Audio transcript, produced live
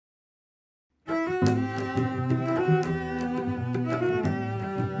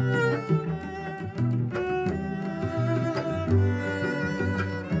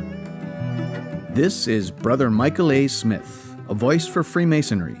This is Brother Michael A. Smith, a voice for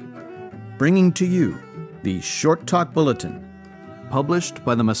Freemasonry, bringing to you the Short Talk Bulletin, published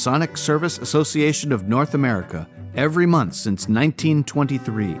by the Masonic Service Association of North America every month since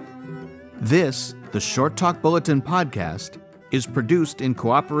 1923. This, the Short Talk Bulletin podcast, is produced in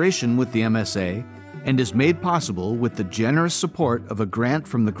cooperation with the MSA and is made possible with the generous support of a grant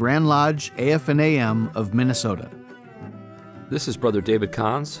from the Grand Lodge AF&AM of Minnesota. This is Brother David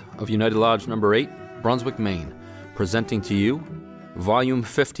Kahns of United Lodge Number 8, Brunswick, Maine, presenting to you Volume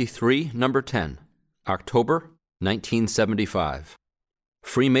 53, Number 10, October 1975.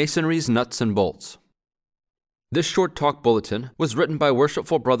 Freemasonry's Nuts and Bolts. This short talk bulletin was written by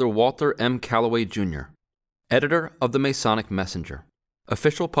Worshipful Brother Walter M. Calloway, Jr., editor of the Masonic Messenger,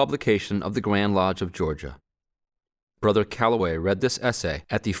 official publication of the Grand Lodge of Georgia. Brother Calloway read this essay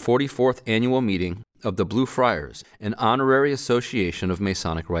at the 44th annual meeting of the Blue Friars, an honorary association of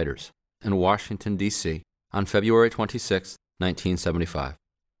Masonic writers, in Washington, D.C., on February 26, 1975.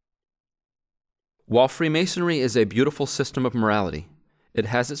 While Freemasonry is a beautiful system of morality, it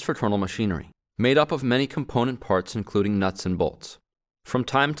has its fraternal machinery, made up of many component parts including nuts and bolts. From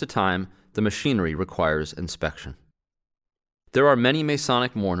time to time, the machinery requires inspection. There are many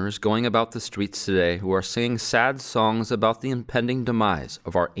Masonic mourners going about the streets today who are singing sad songs about the impending demise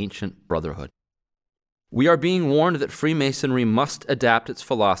of our ancient brotherhood. We are being warned that Freemasonry must adapt its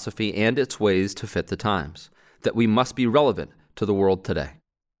philosophy and its ways to fit the times, that we must be relevant to the world today.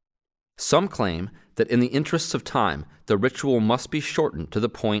 Some claim that in the interests of time, the ritual must be shortened to the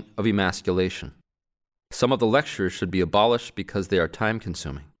point of emasculation. Some of the lectures should be abolished because they are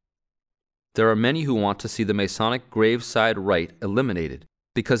time-consuming. There are many who want to see the Masonic graveside rite eliminated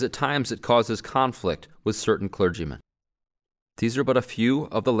because at times it causes conflict with certain clergymen. These are but a few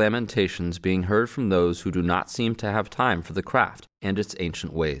of the lamentations being heard from those who do not seem to have time for the craft and its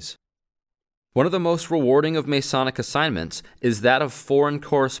ancient ways. One of the most rewarding of Masonic assignments is that of foreign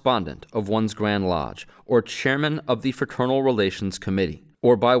correspondent of one's Grand Lodge, or chairman of the Fraternal Relations Committee,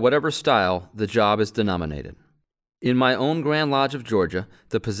 or by whatever style the job is denominated. In my own Grand Lodge of Georgia,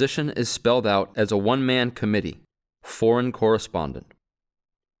 the position is spelled out as a one-man committee, foreign correspondent.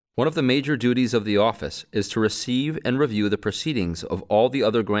 One of the major duties of the office is to receive and review the proceedings of all the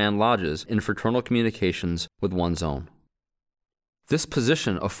other Grand Lodges in fraternal communications with one's own. This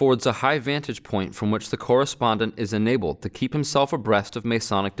position affords a high vantage point from which the correspondent is enabled to keep himself abreast of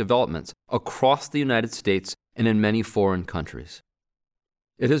Masonic developments across the United States and in many foreign countries.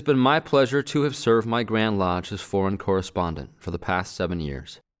 It has been my pleasure to have served my Grand Lodge as foreign correspondent for the past 7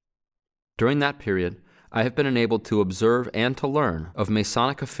 years. During that period, I have been enabled to observe and to learn of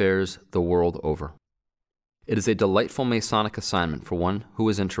Masonic affairs the world over. It is a delightful Masonic assignment for one who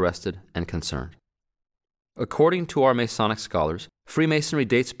is interested and concerned. According to our Masonic scholars, Freemasonry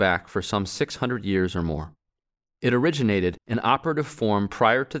dates back for some 600 years or more. It originated in operative form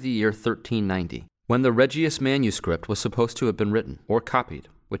prior to the year 1390, when the Regius manuscript was supposed to have been written or copied,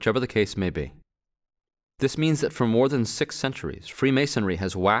 whichever the case may be. This means that for more than 6 centuries, Freemasonry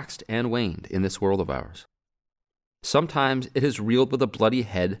has waxed and waned in this world of ours. Sometimes it has reeled with a bloody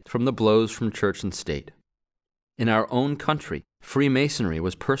head from the blows from church and state. In our own country, Freemasonry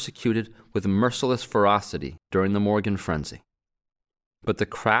was persecuted with merciless ferocity during the Morgan Frenzy. But the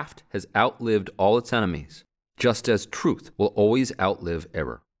craft has outlived all its enemies, just as truth will always outlive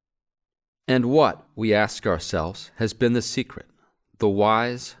error. And what, we ask ourselves, has been the secret, the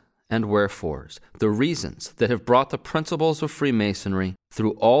whys and wherefores, the reasons that have brought the principles of Freemasonry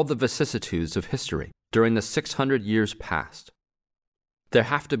through all the vicissitudes of history during the 600 years past? There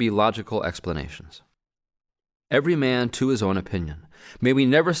have to be logical explanations. Every man to his own opinion. May we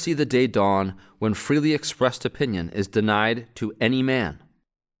never see the day dawn when freely expressed opinion is denied to any man.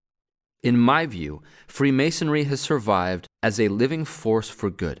 In my view, Freemasonry has survived as a living force for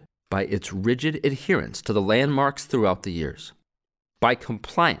good by its rigid adherence to the landmarks throughout the years, by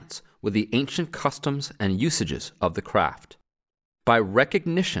compliance with the ancient customs and usages of the craft, by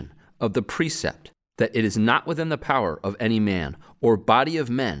recognition of the precept that it is not within the power of any man or body of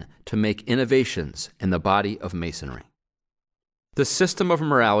men to make innovations in the body of Masonry. The system of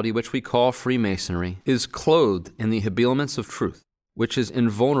morality which we call Freemasonry is clothed in the habiliments of truth, which is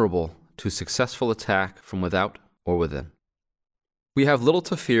invulnerable to successful attack from without or within. We have little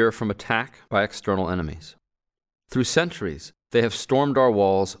to fear from attack by external enemies. Through centuries, they have stormed our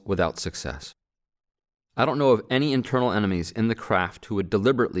walls without success. I don't know of any internal enemies in the craft who would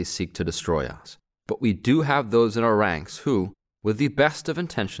deliberately seek to destroy us, but we do have those in our ranks who, with the best of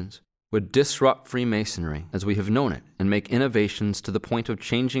intentions, would disrupt Freemasonry as we have known it and make innovations to the point of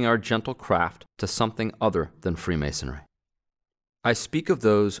changing our gentle craft to something other than Freemasonry. I speak of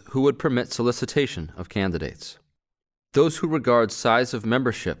those who would permit solicitation of candidates, those who regard size of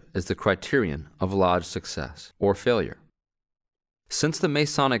membership as the criterion of lodge success or failure. Since the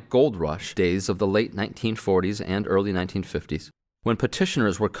Masonic gold rush days of the late 1940s and early 1950s, when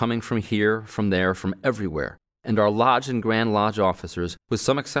petitioners were coming from here, from there, from everywhere, and our lodge and Grand Lodge officers, with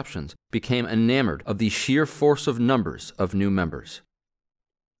some exceptions, became enamored of the sheer force of numbers of new members,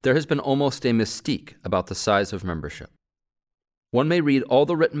 there has been almost a mystique about the size of membership. One may read all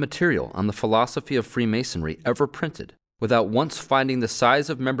the written material on the philosophy of Freemasonry ever printed without once finding the size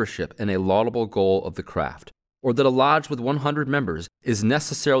of membership in a laudable goal of the craft, or that a lodge with 100 members is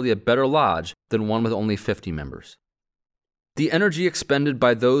necessarily a better lodge than one with only 50 members. The energy expended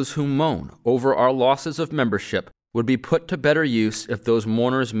by those who moan over our losses of membership would be put to better use if those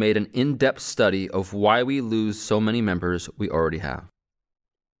mourners made an in-depth study of why we lose so many members we already have.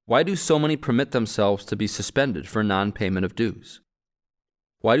 Why do so many permit themselves to be suspended for non-payment of dues?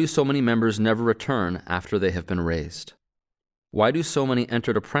 Why do so many members never return after they have been raised? Why do so many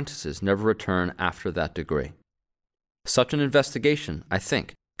entered apprentices never return after that degree? Such an investigation, I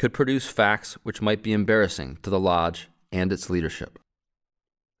think, could produce facts which might be embarrassing to the lodge and its leadership.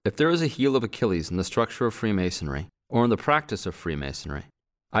 If there is a heel of Achilles in the structure of Freemasonry, or in the practice of Freemasonry,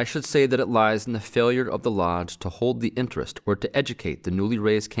 I should say that it lies in the failure of the lodge to hold the interest or to educate the newly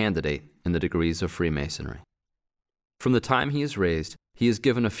raised candidate in the degrees of Freemasonry. From the time he is raised, he is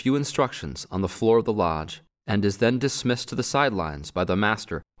given a few instructions on the floor of the lodge and is then dismissed to the sidelines by the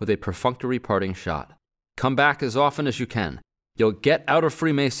master with a perfunctory parting shot. Come back as often as you can. You'll get out of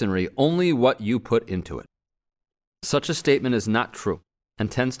Freemasonry only what you put into it. Such a statement is not true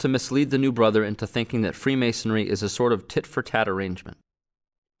and tends to mislead the new brother into thinking that Freemasonry is a sort of tit-for-tat arrangement.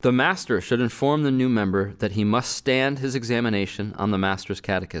 The master should inform the new member that he must stand his examination on the master's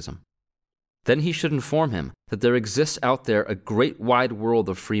catechism. Then he should inform him that there exists out there a great wide world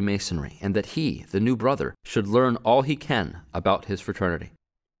of Freemasonry, and that he, the new brother, should learn all he can about his fraternity.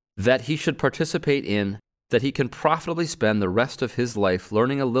 That he should participate in, that he can profitably spend the rest of his life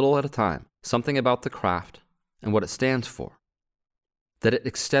learning a little at a time, something about the craft and what it stands for. That it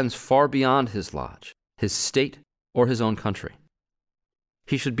extends far beyond his lodge, his state, or his own country.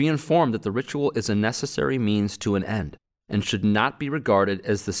 He should be informed that the ritual is a necessary means to an end, and should not be regarded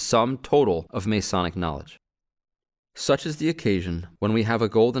as the sum total of Masonic knowledge. Such is the occasion when we have a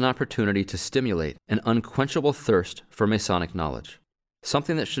golden opportunity to stimulate an unquenchable thirst for Masonic knowledge,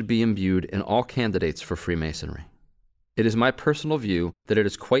 something that should be imbued in all candidates for Freemasonry. It is my personal view that it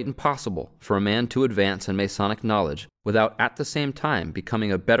is quite impossible for a man to advance in Masonic knowledge without at the same time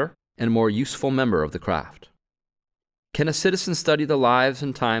becoming a better and more useful member of the craft. Can a citizen study the lives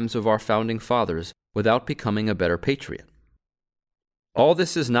and times of our founding fathers without becoming a better patriot? All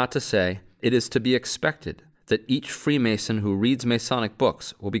this is not to say it is to be expected that each Freemason who reads Masonic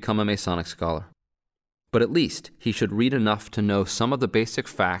books will become a Masonic scholar. But at least he should read enough to know some of the basic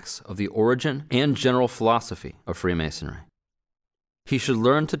facts of the origin and general philosophy of Freemasonry. He should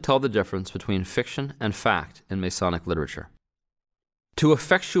learn to tell the difference between fiction and fact in Masonic literature. To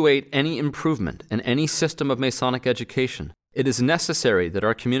effectuate any improvement in any system of Masonic education, it is necessary that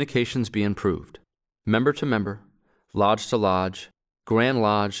our communications be improved, member to member, lodge to lodge, Grand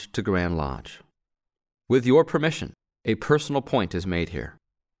Lodge to Grand Lodge. With your permission, a personal point is made here.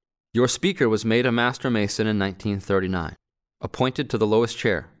 Your speaker was made a Master Mason in 1939, appointed to the lowest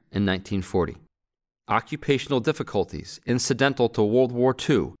chair in 1940. Occupational difficulties incidental to World War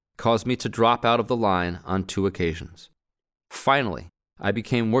II caused me to drop out of the line on 2 occasions. Finally, I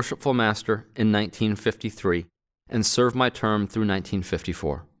became Worshipful Master in 1953 and served my term through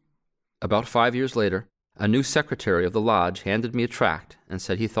 1954. About 5 years later, a new secretary of the lodge handed me a tract and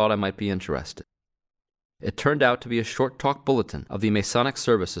said he thought I might be interested. It turned out to be a short talk bulletin of the Masonic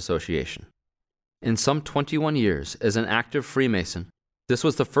Service Association. In some 21 years as an active Freemason, this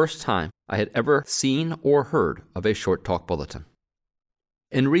was the first time I had ever seen or heard of a short talk bulletin.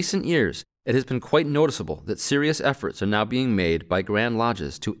 In recent years, it has been quite noticeable that serious efforts are now being made by Grand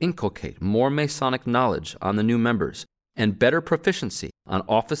Lodges to inculcate more Masonic knowledge on the new members and better proficiency on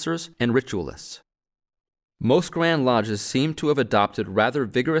officers and ritualists. Most Grand Lodges seem to have adopted rather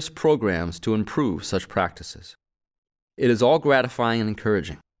vigorous programs to improve such practices. It is all gratifying and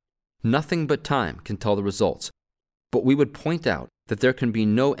encouraging. Nothing but time can tell the results, but we would point out that there can be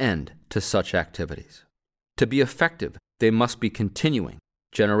no end to such activities. To be effective, they must be continuing,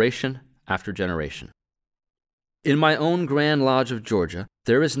 generation after generation. In my own Grand Lodge of Georgia,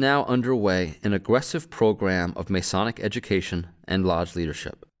 there is now underway an aggressive program of Masonic education and lodge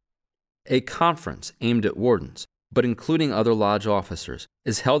leadership. A conference aimed at wardens, but including other lodge officers,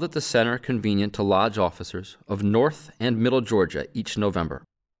 is held at the center convenient to lodge officers of North and Middle Georgia each November.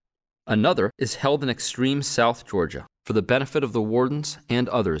 Another is held in extreme South Georgia for the benefit of the wardens and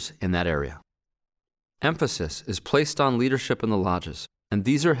others in that area. Emphasis is placed on leadership in the lodges, and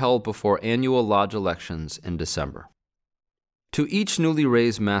these are held before annual lodge elections in December. To each newly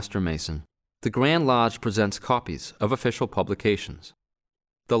raised Master Mason, the Grand Lodge presents copies of official publications.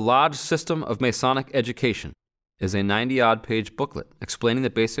 The Lodge System of Masonic Education is a 90-odd page booklet explaining the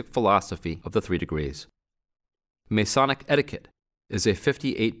basic philosophy of the 3 degrees. Masonic Etiquette is a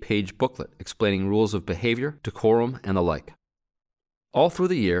 58-page booklet explaining rules of behavior, decorum, and the like. All through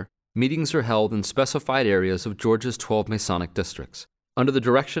the year, meetings are held in specified areas of Georgia's 12 Masonic districts, under the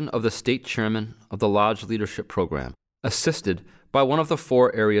direction of the state chairman of the Lodge Leadership Program, assisted by one of the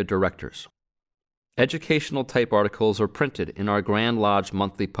 4 area directors. Educational type articles are printed in our Grand Lodge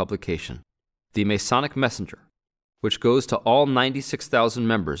monthly publication, The Masonic Messenger, which goes to all 96,000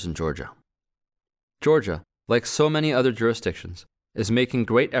 members in Georgia. Georgia, like so many other jurisdictions, is making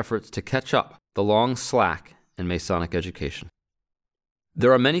great efforts to catch up the long slack in Masonic education.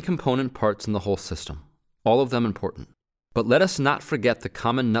 There are many component parts in the whole system, all of them important. But let us not forget the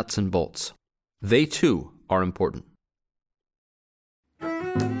common nuts and bolts. They, too, are important.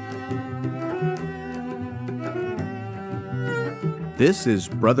 This is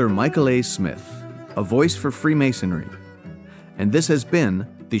Brother Michael A. Smith, a voice for Freemasonry. And this has been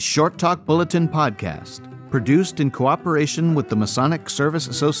the Short Talk Bulletin podcast, produced in cooperation with the Masonic Service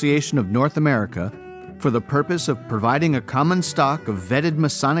Association of North America for the purpose of providing a common stock of vetted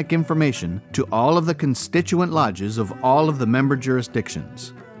Masonic information to all of the constituent lodges of all of the member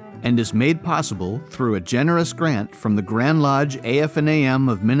jurisdictions, and is made possible through a generous grant from the Grand Lodge AF&AM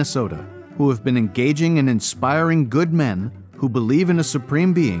of Minnesota, who have been engaging and inspiring good men who believe in a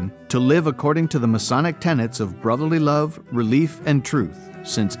supreme being to live according to the Masonic tenets of brotherly love, relief, and truth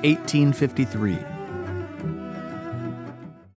since 1853.